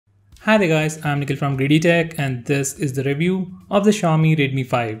Hi there guys, I'm Nikhil from GreedyTech and this is the review of the Xiaomi Redmi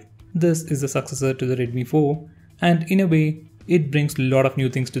 5. This is the successor to the Redmi 4 and in a way, it brings a lot of new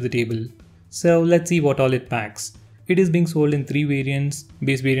things to the table. So let's see what all it packs. It is being sold in 3 variants.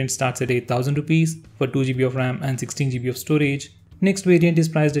 Base variant starts at 8,000 rupees for 2GB of RAM and 16GB of storage. Next variant is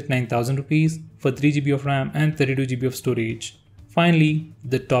priced at 9,000 rupees for 3GB of RAM and 32GB of storage. Finally,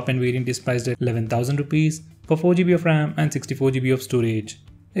 the top end variant is priced at 11,000 rupees for 4GB of RAM and 64GB of storage.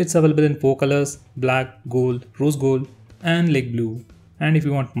 It's available in 4 colors: black, gold, rose gold and lake blue. And if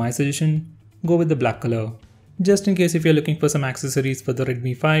you want my suggestion, go with the black color. Just in case if you're looking for some accessories for the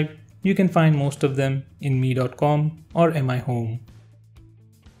Redmi 5, you can find most of them in me.com or MI Home.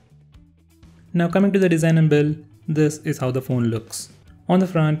 Now coming to the design and build, this is how the phone looks. On the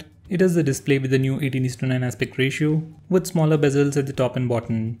front, it has the display with the new 18:9 aspect ratio with smaller bezels at the top and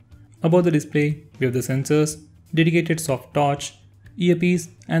bottom. Above the display, we have the sensors, dedicated soft touch, earpiece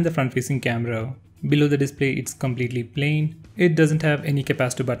and the front facing camera. Below the display it's completely plain. It doesn't have any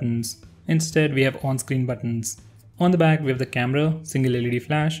capacitor buttons. Instead we have on-screen buttons. On the back we have the camera, single LED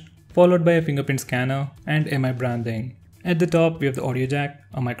flash, followed by a fingerprint scanner and MI branding. At the top we have the audio jack,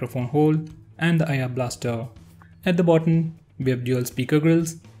 a microphone hole and the IR blaster. At the bottom we have dual speaker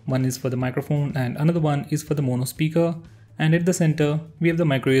grills. One is for the microphone and another one is for the mono speaker. And at the center we have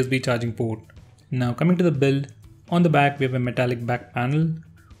the micro USB charging port. Now coming to the build. On the back we have a metallic back panel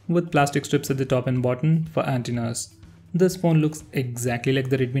with plastic strips at the top and bottom for antennas. This phone looks exactly like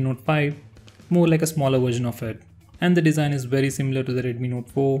the Redmi Note 5, more like a smaller version of it. And the design is very similar to the Redmi Note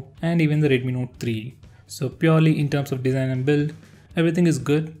 4 and even the Redmi Note 3. So purely in terms of design and build, everything is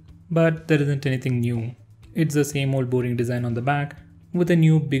good, but there isn't anything new. It's the same old boring design on the back with a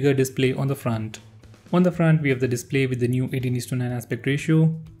new bigger display on the front. On the front we have the display with the new 18:9 aspect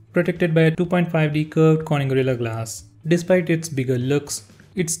ratio, protected by a 2.5D curved Corning Gorilla glass. Despite its bigger looks,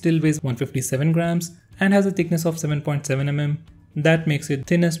 it still weighs 157 grams and has a thickness of 7.7 mm. That makes it the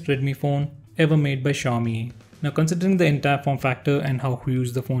thinnest Redmi phone ever made by Xiaomi. Now considering the entire form factor and how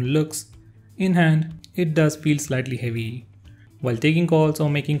huge the phone looks, in hand it does feel slightly heavy. While taking calls or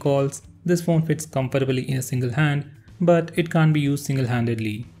making calls, this phone fits comfortably in a single hand, but it can't be used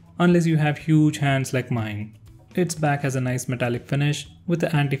single-handedly, unless you have huge hands like mine. Its back has a nice metallic finish with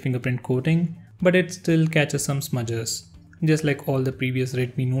the anti-fingerprint coating, but it still catches some smudges. Just like all the previous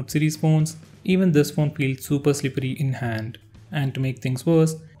Redmi Note series phones, even this phone feels super slippery in hand. And to make things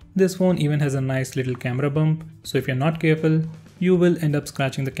worse, this phone even has a nice little camera bump, so if you're not careful, you will end up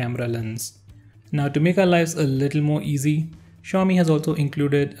scratching the camera lens. Now to make our lives a little more easy, Xiaomi has also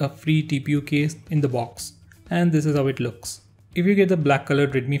included a free TPU case in the box, and this is how it looks. If you get the black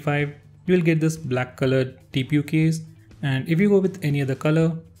colored Redmi 5, you will get this black colored TPU case, and if you go with any other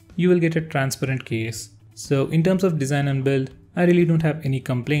color, you will get a transparent case. So in terms of design and build, I really don't have any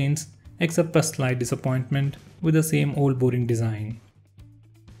complaints except a slight disappointment with the same old boring design.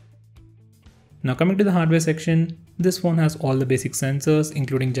 Now coming to the hardware section, this phone has all the basic sensors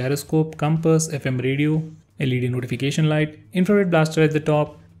including gyroscope, compass, FM radio, LED notification light, infrared blaster at the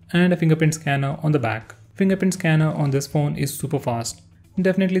top, and a fingerprint scanner on the back. Fingerprint scanner on this phone is super fast.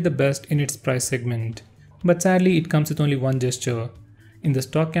 Definitely the best in its price segment. But sadly it comes with only one gesture. In the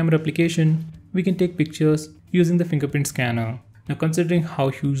stock camera application, we can take pictures using the fingerprint scanner. Now considering how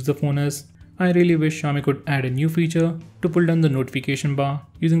huge the phone is, I really wish Xiaomi could add a new feature to pull down the notification bar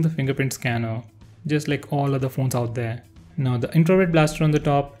using the fingerprint scanner, just like all other phones out there. Now the infrared blaster on the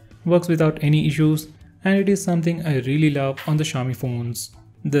top works without any issues, and it is something I really love on the Xiaomi phones.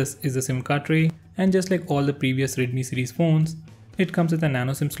 This is the SIM card tray, and just like all the previous Redmi series phones, it comes with a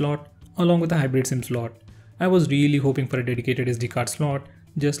nano SIM slot along with a hybrid SIM slot. I was really hoping for a dedicated SD card slot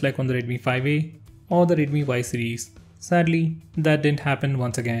just like on the Redmi 5A or the Redmi Y series. Sadly, that didn't happen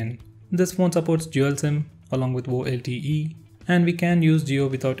once again. This phone supports dual SIM along with VoLTE, and we can use Jio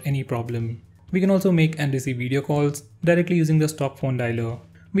without any problem. We can also make and receive video calls directly using the stock phone dialer.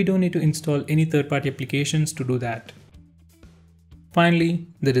 We don't need to install any third-party applications to do that. Finally,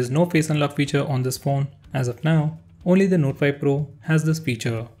 there is no face unlock feature on this phone as of now. Only the Note 5 Pro has this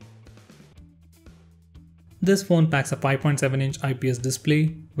feature. This phone packs a 5.7-inch IPS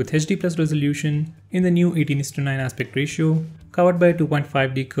display with HD+ resolution in the new 18:9 aspect ratio, covered by a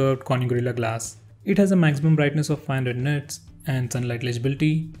 2.5D curved Corning Gorilla glass. It has a maximum brightness of 500 nits and sunlight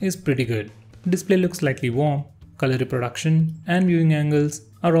legibility is pretty good. Display looks slightly warm, color reproduction and viewing angles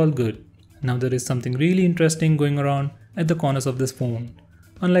are all good. Now there is something really interesting going around at the corners of this phone.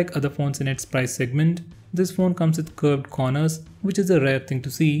 Unlike other phones in its price segment, this phone comes with curved corners, which is a rare thing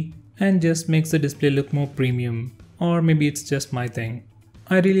to see and just makes the display look more premium. Or maybe it's just my thing.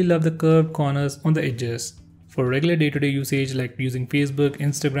 I really love the curved corners on the edges. For regular day-to-day usage like using Facebook,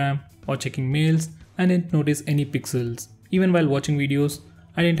 Instagram or checking mails, I didn't notice any pixels. Even while watching videos,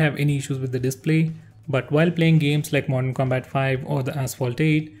 I didn't have any issues with the display, but while playing games like Modern Combat 5 or the Asphalt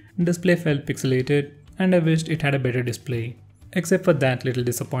 8, the display felt pixelated and I wished it had a better display. Except for that little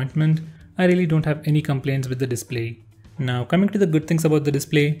disappointment, I really don't have any complaints with the display. Now coming to the good things about the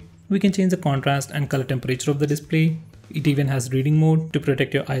display, we can change the contrast and color temperature of the display. It even has reading mode to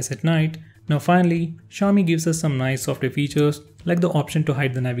protect your eyes at night. Now finally, Xiaomi gives us some nice software features like the option to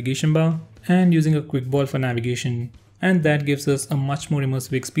hide the navigation bar and using a quick ball for navigation, and that gives us a much more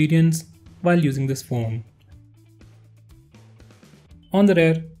immersive experience while using this phone. On the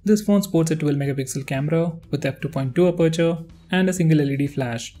rear, this phone sports a 12 megapixel camera with f2.2 aperture and a single LED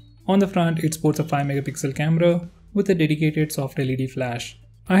flash. On the front, it sports a 5 megapixel camera with a dedicated soft LED flash.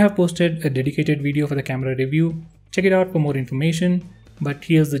 I have posted a dedicated video for the camera review, check it out for more information, but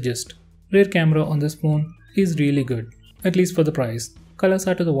here's the gist. Rear camera on this phone is really good, at least for the price. Colors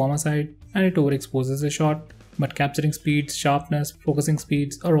are to the warmer side and it overexposes a shot, but capturing speeds, sharpness, focusing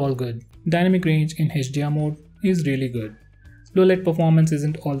speeds are all good. Dynamic range in HDR mode is really good. Low light performance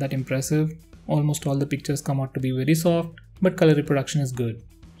isn't all that impressive. Almost all the pictures come out to be very soft, but color reproduction is good.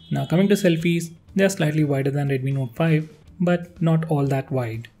 Now coming to selfies, they are slightly wider than Redmi Note 5, but not all that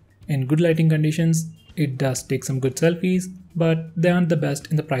wide. In good lighting conditions, it does take some good selfies, but they aren't the best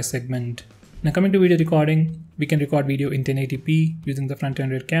in the price segment. Now coming to video recording, we can record video in 1080p using the front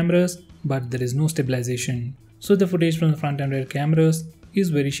and rear cameras, but there is no stabilization. So the footage from the front and rear cameras is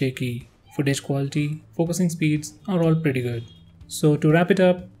very shaky. Footage quality, focusing speeds are all pretty good. So to wrap it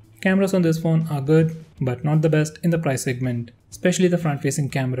up, cameras on this phone are good, but not the best in the price segment, especially the front-facing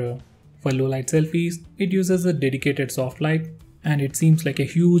camera. For low-light selfies, it uses a dedicated soft light, and it seems like a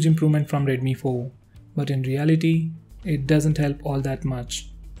huge improvement from Redmi 4. But in reality, it doesn't help all that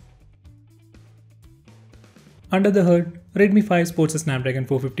much. Under the hood, Redmi 5 sports a Snapdragon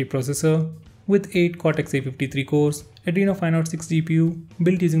 450 processor with 8 Cortex A53 cores, Adreno 506 GPU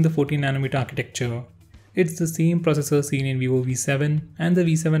built using the 14nm architecture. It's the same processor seen in Vivo V7 and the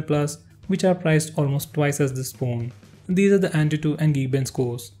V7 Plus, which are priced almost twice as this phone. These are the Antutu and Geekbench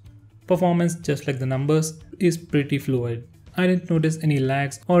cores. Performance, just like the numbers, is pretty fluid. I didn't notice any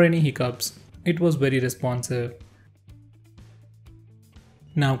lags or any hiccups. It was very responsive.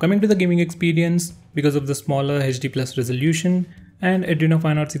 Now coming to the gaming experience, because of the smaller HD Plus resolution and Adreno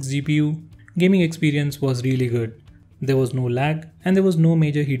 506 GPU, gaming experience was really good. There was no lag and there was no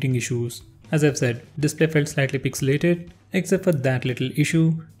major heating issues. As I've said, display felt slightly pixelated. Except for that little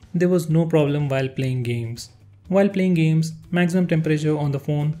issue, there was no problem while playing games. While playing games, maximum temperature on the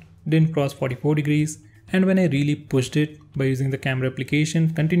phone didn't cross 44 degrees, and when I really pushed it by using the camera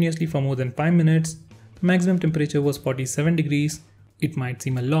application continuously for more than 5 minutes, maximum temperature was 47 degrees. It might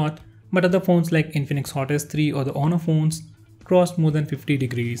seem a lot, but other phones like Infinix Hot S3 or the Honor phones crossed more than 50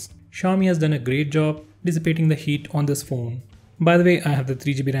 degrees. Xiaomi has done a great job dissipating the heat on this phone. By the way, I have the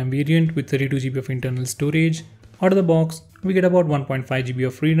 3GB RAM variant with 32GB of internal storage. Out of the box, we get about 1.5GB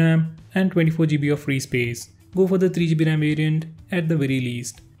of free RAM and 24GB of free space. Go for the 3GB RAM variant at the very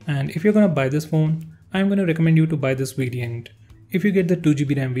least. And if you're gonna buy this phone, I'm gonna recommend you to buy this variant. If you get the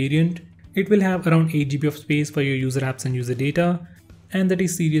 2GB RAM variant, it will have around 8GB of space for your user apps and user data, and that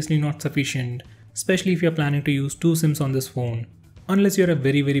is seriously not sufficient, especially if you're planning to use 2 SIMs on this phone. Unless you're a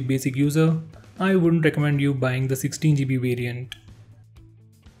very basic user, I wouldn't recommend you buying the 16GB variant.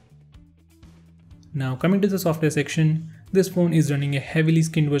 Now coming to the software section, this phone is running a heavily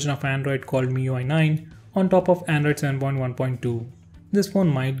skinned version of Android called MIUI 9 on top of Android 7.1.2. This phone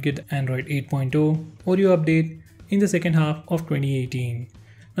might get Android 8.0 Oreo update in the second half of 2018.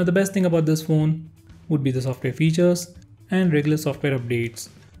 Now the best thing about this phone would be the software features and regular software updates.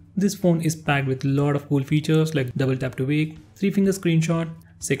 This phone is packed with a lot of cool features like double tap to wake, 3-finger screenshot,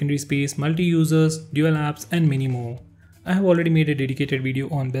 secondary space, multi-users, dual apps and many more. I have already made a dedicated video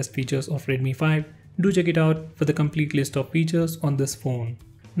on best features of Redmi 5. Do check it out for the complete list of features on this phone.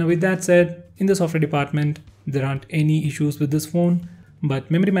 Now with that said, in the software department, there aren't any issues with this phone, but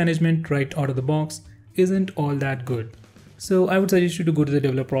memory management right out of the box isn't all that good. So I would suggest you to go to the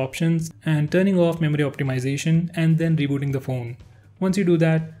developer options and turning off memory optimization and then rebooting the phone. Once you do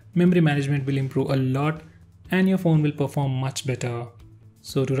that, memory management will improve a lot and your phone will perform much better.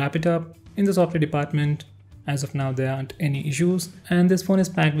 So to wrap it up, in the software department, as of now there aren't any issues and this phone is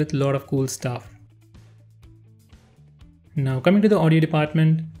packed with a lot of cool stuff. Now coming to the audio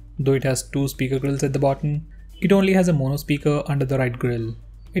department, though it has 2 speaker grills at the bottom, it only has a mono speaker under the right grill.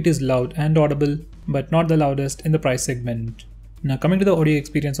 It is loud and audible, but not the loudest in the price segment. Now coming to the audio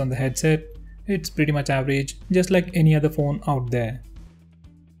experience on the headset, it's pretty much average, just like any other phone out there.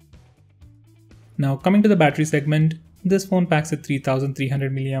 Now coming to the battery segment, This phone packs a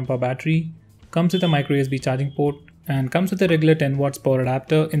 3300 mAh battery, comes with a micro USB charging port, and comes with a regular 10 watts power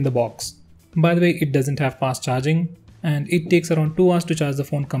adapter in the box. By the way, it doesn't have fast charging, and it takes around 2 hours to charge the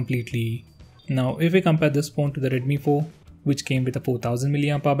phone completely. Now if we compare this phone to the Redmi 4, which came with a 4000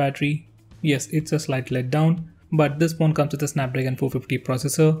 mAh battery, yes, it's a slight letdown, but this phone comes with a Snapdragon 450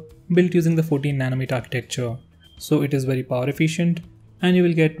 processor built using the 14nm architecture. So it is very power efficient and you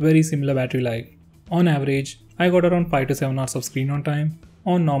will get very similar battery life. On average, I got around 5 to 7 hours of screen on time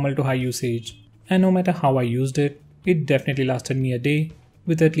on normal to high usage, and no matter how I used it, it definitely lasted me a day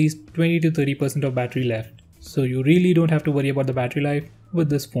with at least 20 to 30% of battery left. So you really don't have to worry about the battery life with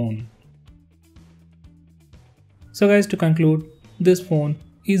this phone. So guys, to conclude, this phone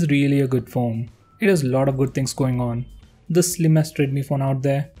is really a good phone. It has a lot of good things going on. The slimmest Redmi phone out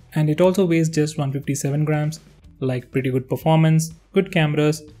there, and it also weighs just 157 grams, like pretty good performance, good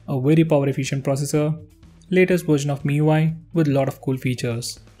cameras, a very power efficient processor, latest version of MIUI with a lot of cool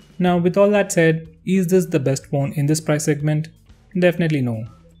features. Now with all that said, is this the best phone in this price segment? Definitely no.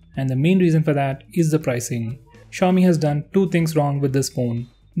 And the main reason for that is the pricing. Xiaomi has done two things wrong with this phone.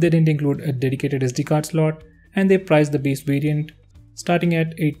 They didn't include a dedicated SD card slot, and they priced the base variant starting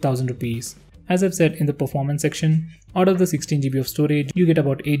at 8000 rupees. As I've said in the performance section, out of the 16GB of storage, you get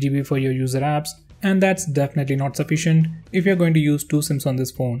about 8GB for your user apps, and that's definitely not sufficient if you're going to use 2 SIMs on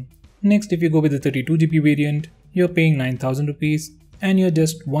this phone. Next, if you go with the 32GB variant, you're paying 9000 rupees, and you're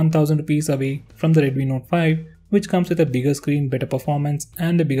just 1000 rupees away from the Redmi Note 5, which comes with a bigger screen, better performance,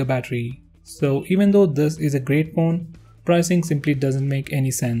 and a bigger battery. So even though this is a great phone, pricing simply doesn't make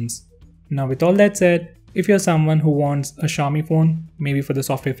any sense. Now with all that said, if you're someone who wants a Xiaomi phone, maybe for the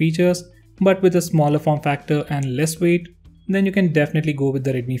software features, but with a smaller form factor and less weight, then you can definitely go with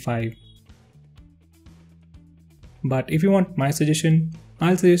the Redmi 5. But if you want my suggestion,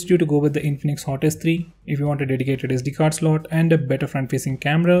 I'll suggest you to go with the Infinix Hot S3 if you want a dedicated SD card slot and a better front-facing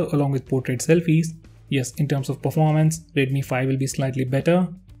camera along with portrait selfies. Yes, in terms of performance, Redmi 5 will be slightly better,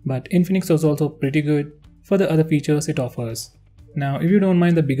 but Infinix was also pretty good for the other features it offers. Now if you don't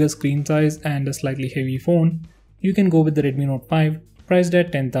mind the bigger screen size and a slightly heavy phone, you can go with the Redmi Note 5 priced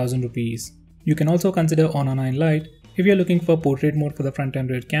at 10,000 rupees. You can also consider Honor 9 Lite if you're looking for portrait mode for the front and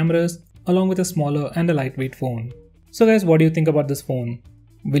rear cameras along with a smaller and a lightweight phone. So guys, what do you think about this phone?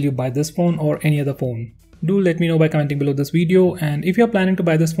 Will you buy this phone or any other phone? Do let me know by commenting below this video, and if you're planning to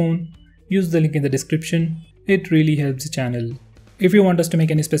buy this phone, use the link in the description. It really helps the channel. If you want us to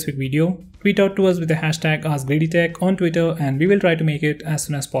make any specific video, tweet out to us with the hashtag AskGreedyTech on Twitter and we will try to make it as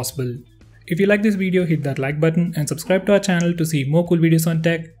soon as possible. If you like this video, hit that like button and subscribe to our channel to see more cool videos on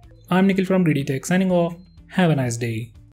tech. I'm Nikhil from GreedyTech signing off. Have a nice day.